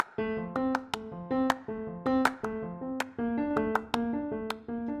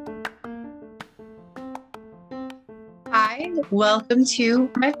Hi, welcome to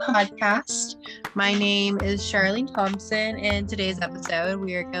my podcast. My name is Charlene Thompson, and today's episode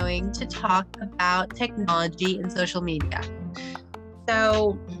we are going to talk about technology and social media.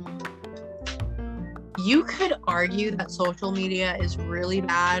 So, you could argue that social media is really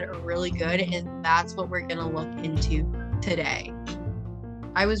bad or really good, and that's what we're going to look into today.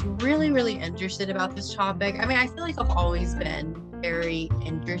 I was really interested about this topic. I mean, I feel like I've always been very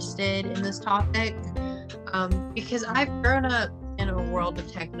interested in this topic. Because I've grown up in a world of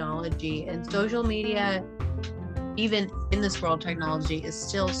technology, and social media, even in this world of technology, is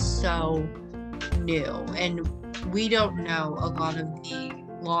still so new, and we don't know a lot of the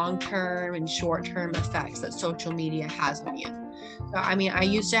long-term and short-term effects that social media has on you. So, I mean, I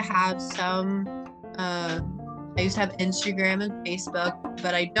used to have Instagram and Facebook,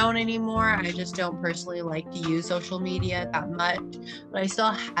 but I don't anymore. I just don't personally like to use social media that much, but I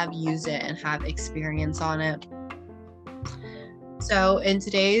still have used it and have experience on it. So in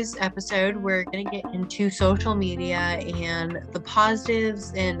today's episode, we're going to get into social media and the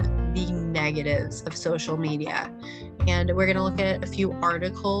positives and the negatives of social media. And we're going to look at a few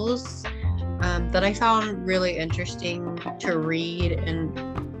articles that I found really interesting to read and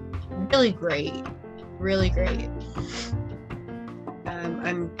really great.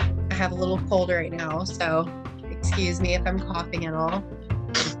 I have a little cold right now, so excuse me if I'm coughing at all.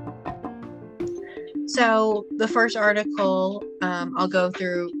 So the first article, I'll go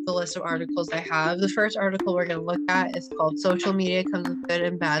through the list of articles I have. The first article we're going to look at is called Social Media Comes with Good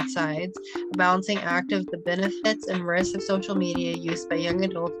and Bad Sides, a balancing act of the benefits and risks of social media use by young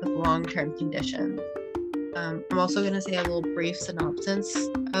adults with long-term conditions. I'm also going to say a little brief synopsis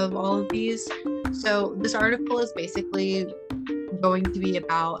of all of these. So this article is basically going to be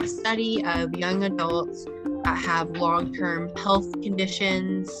about a study of young adults that have long-term health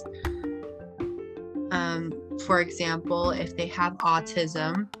conditions. For example, if they have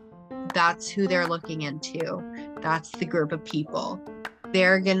autism, that's who they're looking into. That's the group of people.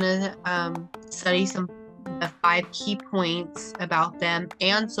 They're going to study the 5 key points about them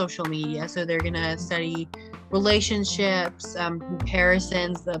and social media. So they're going to study relationships,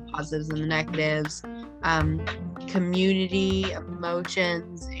 comparisons, the positives and the negatives, community,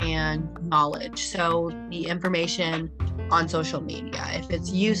 emotions, and knowledge. So the information on social media, if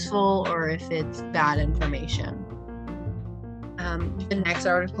it's useful or if it's bad information. The next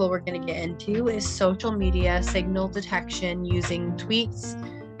article we're going to get into is social media signal detection using tweets,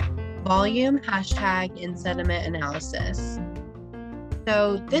 volume, hashtag, and sentiment analysis.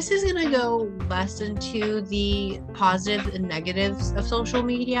 So this is going to go less into the positives and negatives of social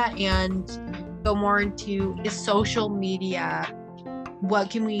media and go more into, is social media, what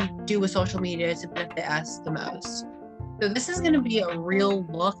can we do with social media to benefit us the most? So this is going to be a real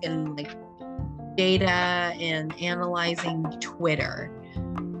look and like data and analyzing Twitter.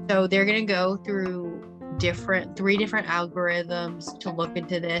 So they're going to go through 3 different algorithms to look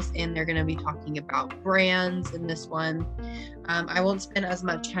into this, and they're going to be talking about brands in this one. I won't spend as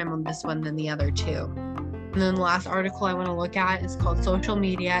much time on this one than the other 2. And then the last article I want to look at is called Social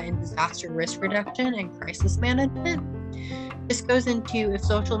Media and Disaster Risk Reduction and Crisis Management. This goes into if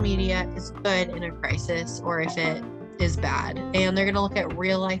social media is good in a crisis or if it is bad, and they're going to look at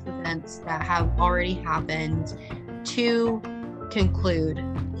real life events that have already happened to conclude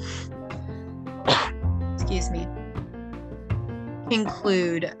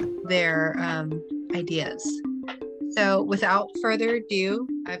their ideas. So without further ado,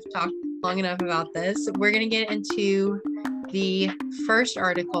 I've talked long enough about this. We're going to get into the first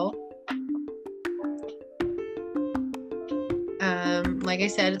article. Like I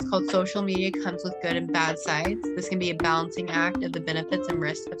said, it's called Social Media Comes with Good and Bad Sides. This can be a balancing act of the benefits and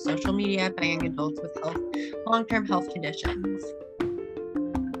risks of social media by young adults with long-term health conditions.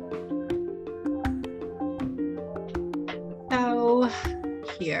 So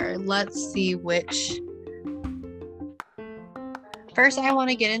here, let's see which. First, I want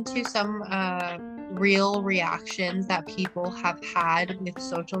to get into some real reactions that people have had with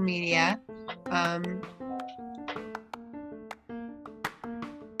social media.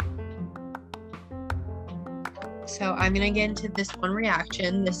 So I'm going to get into this one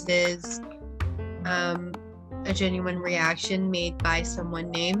reaction. This is a genuine reaction made by someone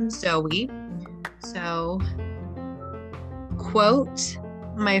named Zoe. So, quote,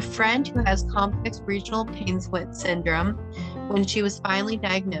 "My friend who has complex regional pain split syndrome, when she was finally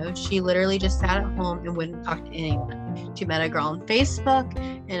diagnosed, she literally just sat at home and wouldn't talk to anyone. She met a girl on Facebook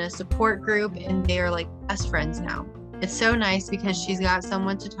in a support group, and they are like best friends now. It's so nice because she's got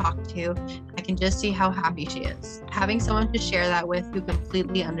someone to talk to. I can just see how happy she is. Having someone to share that with who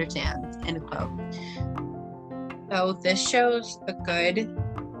completely understands," end quote. So this shows a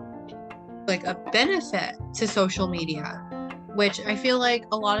benefit to social media, which I feel like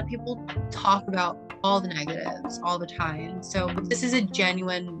a lot of people talk about all the negatives all the time. So this is a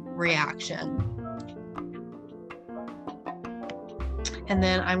genuine reaction. And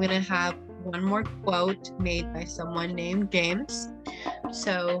then I'm going to have one more quote made by someone named James.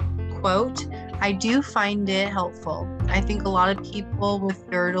 So, quote, "I do find it helpful. I think a lot of people with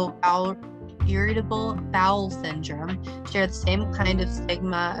irritable bowel syndrome share the same kind of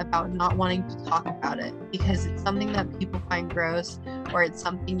stigma about not wanting to talk about it because it's something that people find gross or it's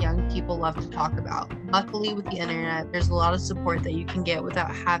something young people love to talk about. Luckily, with the internet, there's a lot of support that you can get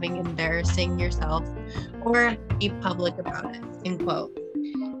without having embarrassing yourself or be public about it," end quote.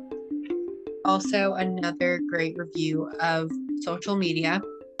 Also, another great review of social media.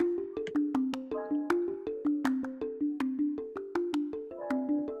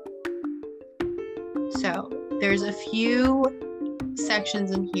 So there's a few sections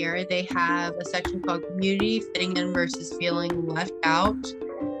in here. They have a section called community, fitting in versus feeling left out.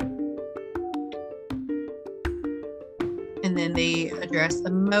 And then they address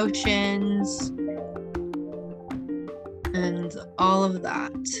emotions and all of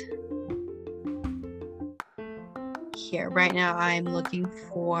that. Here, right now I'm looking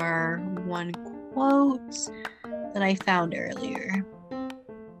for one quote that I found earlier.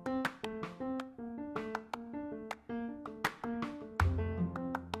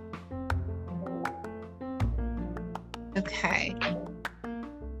 Okay.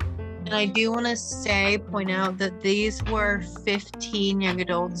 And I do want to point out that these were 15 young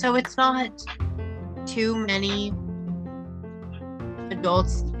adults, so it's not too many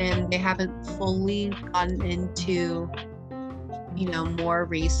adults, and they haven't fully gotten into, more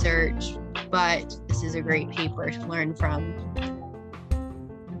research, but this is a great paper to learn from.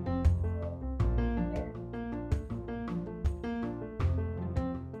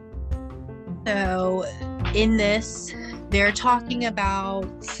 So in this, they're talking about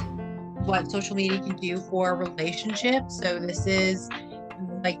what social media can do for relationships. So this is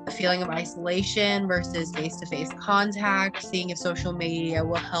like the feeling of isolation versus face-to-face contact, seeing if social media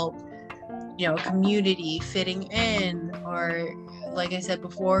will help, a community fitting in, or like I said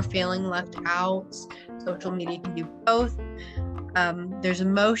before, feeling left out. Social media can do both. There's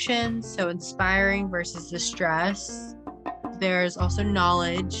emotions, so inspiring versus distress. There's also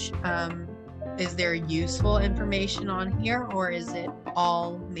knowledge. Is there useful information on here, or is it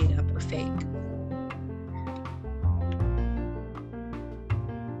all made up or fake?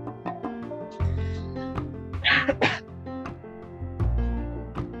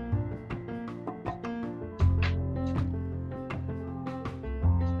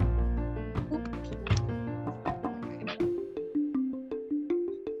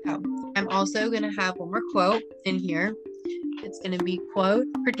 I'm also going to have one more quote in here. It's going to be, quote,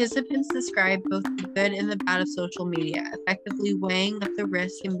 "Participants describe both the good and the bad of social media, effectively weighing up the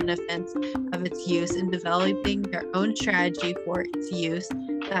risks and benefits of its use and developing their own strategy for its use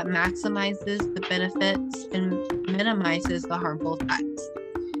that maximizes the benefits and minimizes the harmful effects.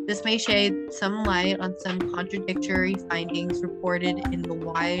 This may shed some light on some contradictory findings reported in the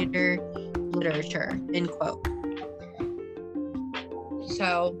wider literature," end quote.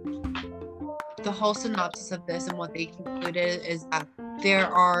 So the whole synopsis of this and what they concluded is that there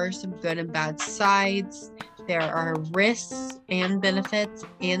are some good and bad sides. There are risks and benefits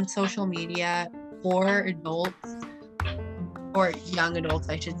in social media for adults, or young adults,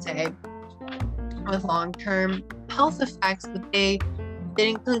 I should say, with long-term health effects, but they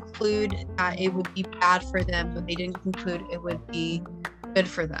didn't conclude that it would be bad for them, but they didn't conclude it would be good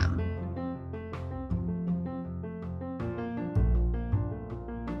for them.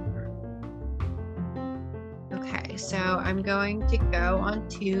 Okay, so I'm going to go on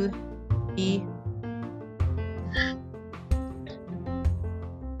to the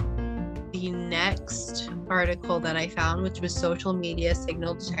next article that I found, which was social media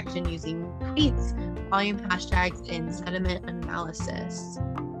signal detection using tweets, volume hashtags, and sentiment analysis.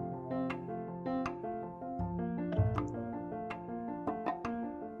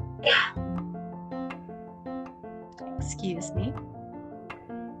 Excuse me.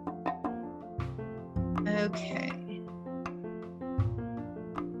 Okay.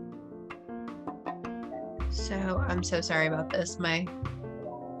 So I'm so sorry about this. My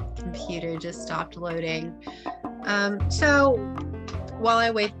computer just stopped loading. So while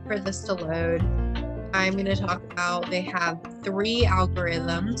I wait for this to load, I'm going to talk about, they have 3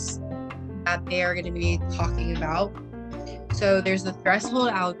 algorithms that they are going to be talking about. So there's the threshold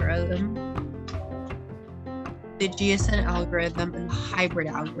algorithm, the GSN algorithm, and the hybrid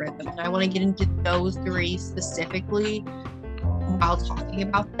algorithm. And I want to get into those three specifically while talking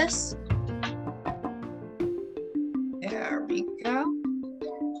about this. There we go.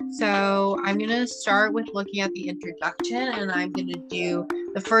 So I'm going to start with looking at the introduction, and I'm going to do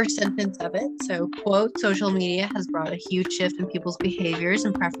the first sentence of it. So, quote, social media has brought a huge shift in people's behaviors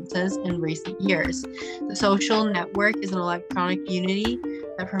and preferences in recent years. The social network is an electronic unity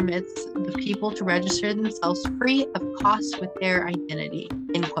that permits the people to register themselves free of cost with their identity,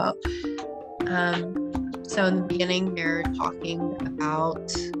 end quote. So in the beginning, they're talking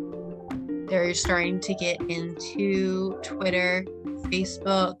about, they're starting to get into Twitter,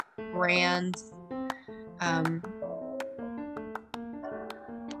 Facebook, brands,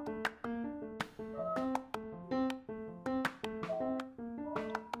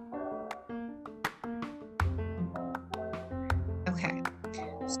 okay,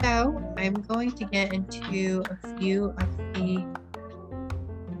 so I'm going to get into a few of the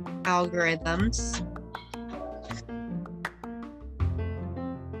algorithms.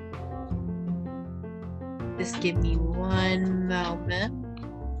 Just give me one moment.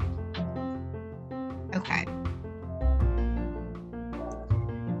 Okay.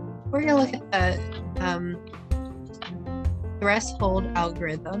 We're going to look at the threshold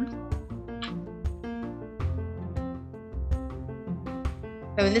algorithm.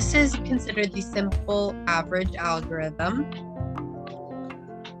 So this is considered the simple average algorithm.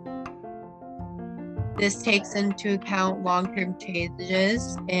 This takes into account long-term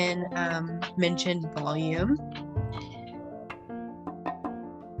changes in mentioned volume.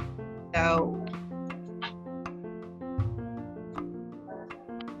 So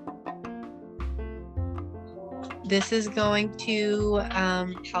this is going to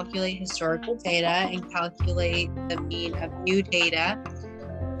calculate historical data and calculate the mean of new data,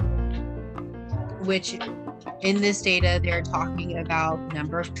 which in this data, they're talking about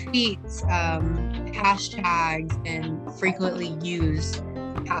number of tweets, hashtags, and frequently used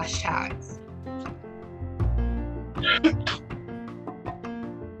hashtags.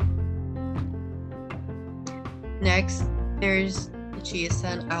 Next, there's the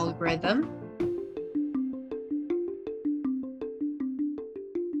GSN algorithm.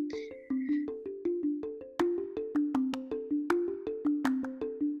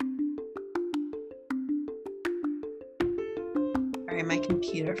 Sorry, my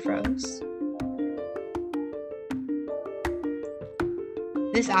computer froze.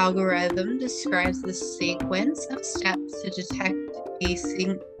 This algorithm describes the sequence of steps to detect a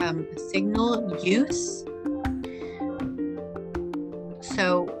signal use.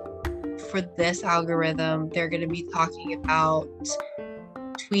 So for this algorithm, they're going to be talking about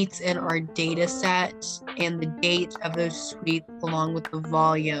tweets in our data set and the date of those tweets along with the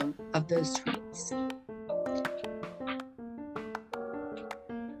volume of those tweets.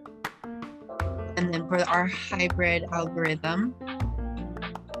 And then for our hybrid algorithm,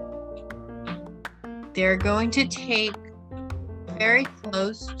 they're going to take very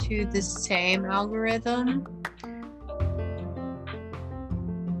close to the same algorithm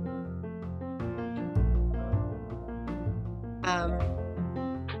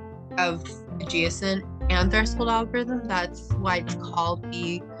of the GSN and threshold algorithm. That's why it's called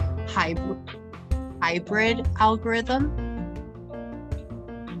the hybrid algorithm.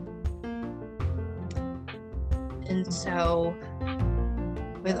 And so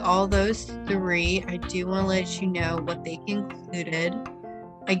with all those three, I do want to let you know what they concluded.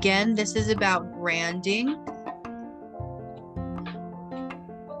 Again, this is about branding.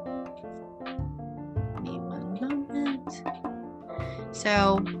 Give me one moment.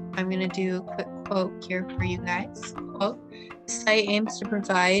 So I'm going to do a quick quote here for you guys. Quote, the site aims to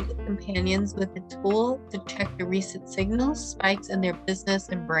provide companions with a tool to check the recent signals, spikes in their business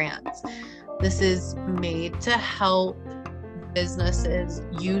and brands. This is made to help businesses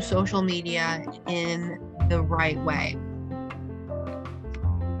use social media in the right way.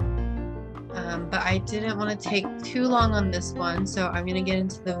 But I didn't want to take too long on this one, so I'm going to get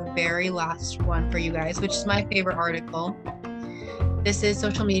into the very last one for you guys, which is my favorite article. This is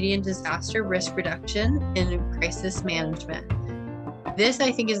Social Media and Disaster Risk Reduction in Crisis Management. This,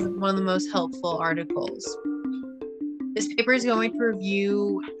 I think, is one of the most helpful articles. This paper is going to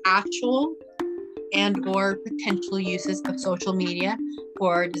review actual and or potential uses of social media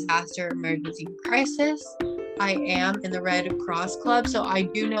for disaster, emergency, and crisis. I am in the Red Cross Club, so I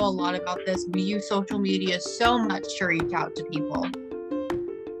do know a lot about this. We use social media so much to reach out to people.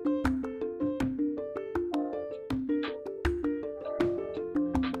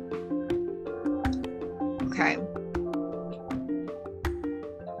 Okay.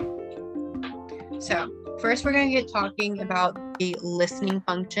 So first we're going to get talking about the listening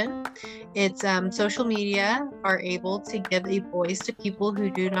function. It's social media are able to give a voice to people who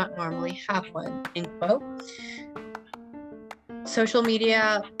do not normally have one, end quote. Social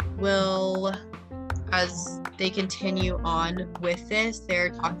media will, as they continue on with this, they're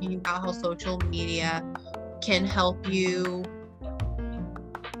talking about how social media can help you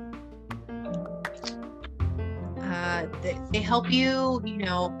they help you,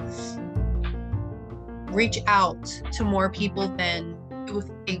 reach out to more people than you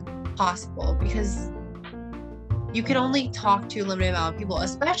would think possible, because you can only talk to a limited amount of people,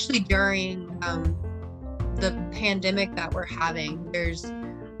 especially during the pandemic that we're having. There's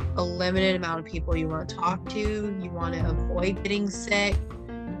a limited amount of people you want to talk to. You want to avoid getting sick.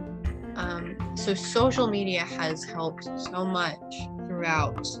 So social media has helped so much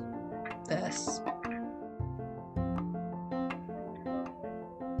throughout this.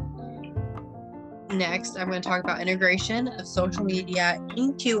 Next, I'm going to talk about integration of social media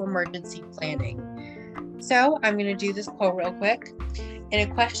into emergency planning. So I'm going to do this quote real quick. In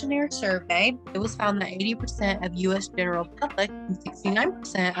a questionnaire survey, it was found that 80% of U.S. general public and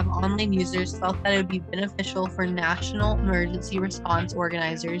 69% of online users felt that it would be beneficial for national emergency response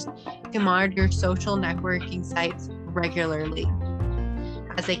organizers to monitor social networking sites regularly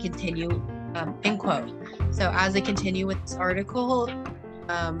as they continue, end quote. So as they continue with this article,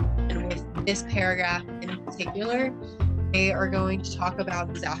 and with this paragraph in particular, they are going to talk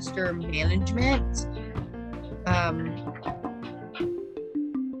about disaster management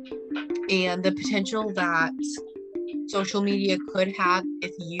and the potential that social media could have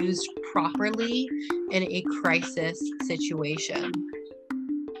if used properly in a crisis situation.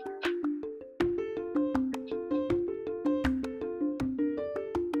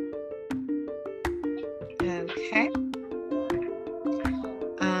 Okay.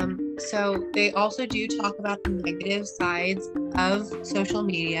 So they also do talk about the negative sides of social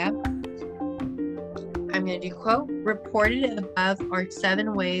media. I'm going to do quote, reported above are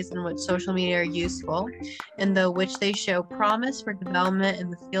 7 ways in which social media are useful, and though which they show promise for development in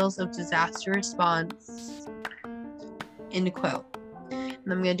the fields of disaster response, end quote. And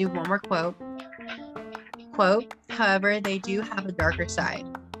I'm going to do one more quote. Quote, however, they do have a darker side.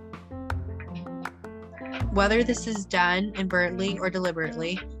 Whether this is done inadvertently or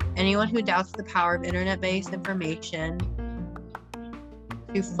deliberately, anyone who doubts the power of internet-based information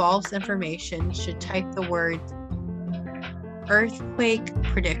to false information should type the words earthquake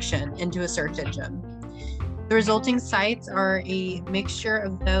prediction into a search engine. The resulting sites are a mixture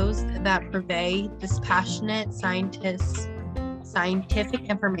of those that purvey dispassionate scientific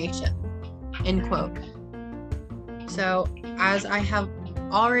information, end quote. So as I have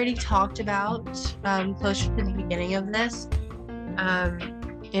already talked about closer to the beginning of this,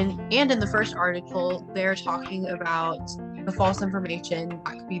 and in the first article, they're talking about the false information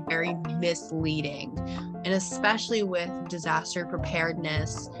that could be very misleading. And especially with disaster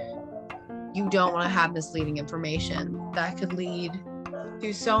preparedness, you don't want to have misleading information that could lead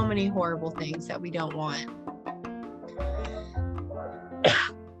to so many horrible things that we don't want.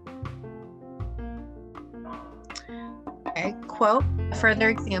 Okay, quote, a further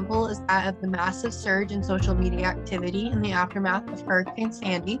example is that of the massive surge in social media activity in the aftermath of Hurricane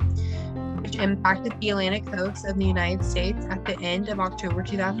Sandy, which impacted the Atlantic coast of the United States at the end of October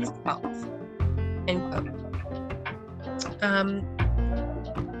 2012, end quote.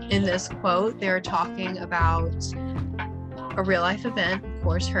 In this quote, they're talking about a real-life event, of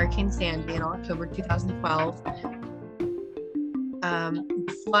course, Hurricane Sandy in October 2012,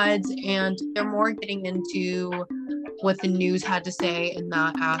 floods, and they're more getting into what the news had to say in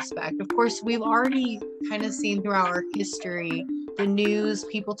that aspect. Of course, we've already kind of seen throughout our history, the news,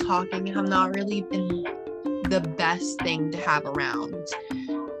 people talking have not really been the best thing to have around.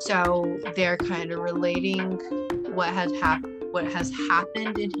 So they're kind of relating what has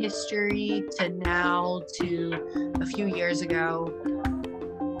happened in history to now, to a few years ago,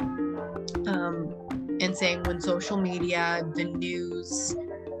 and saying when social media, the news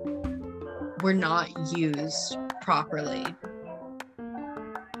were not used properly.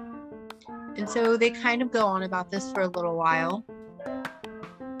 And so they kind of go on about this for a little while.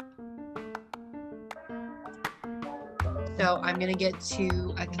 So I'm going to get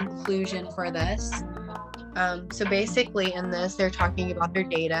to a conclusion for this. So basically in this, they're talking about their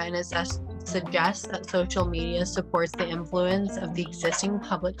data, and it suggests that social media supports the influence of the existing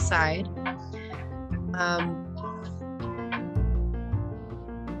public side.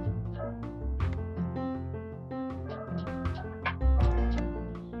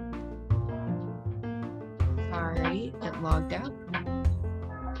 Sorry, it logged out.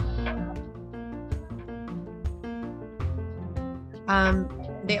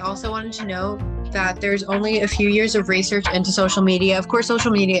 They also wanted to know that there's only a few years of research into social media. Of course,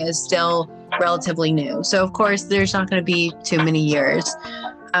 social media is still relatively new. So, of course, there's not going to be too many years.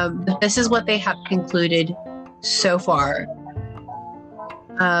 But this is what they have concluded so far.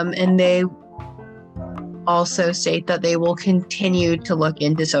 And they also state that they will continue to look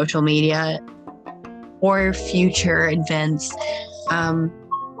into social media or future events,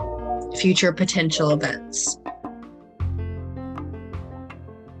 future potential events.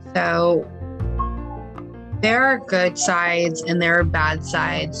 So there are good sides and there are bad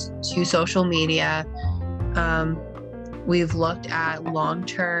sides to social media. We've looked at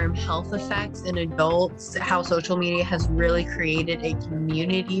long-term health effects in adults, how social media has really created a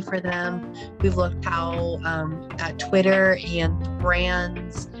community for them. We've looked how at Twitter and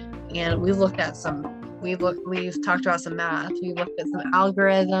brands, and we've talked about some math. We've looked at some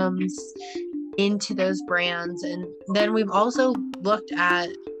algorithms into those brands, and then we've also looked at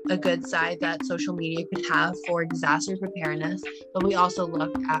a good side that social media could have for disaster preparedness, but we also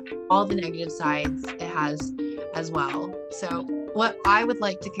looked at all the negative sides it has as well. So what I would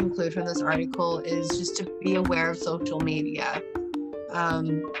like to conclude from this article is just to be aware of social media.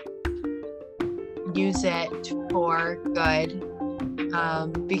 Use it for good,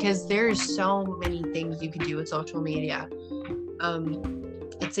 because there's so many things you can do with social media.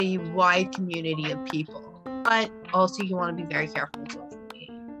 It's a wide community of people, but also you want to be very careful with social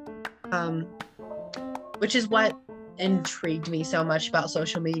media, which is what intrigued me so much about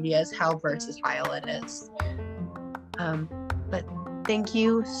social media, is how versatile it is. But thank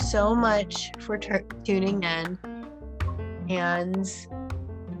you so much for tuning in, and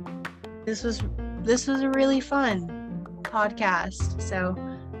this was a really fun podcast, so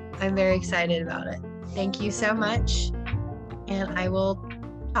I'm very excited about it. Thank you so much, and I will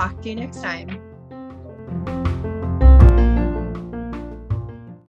talk to you next time.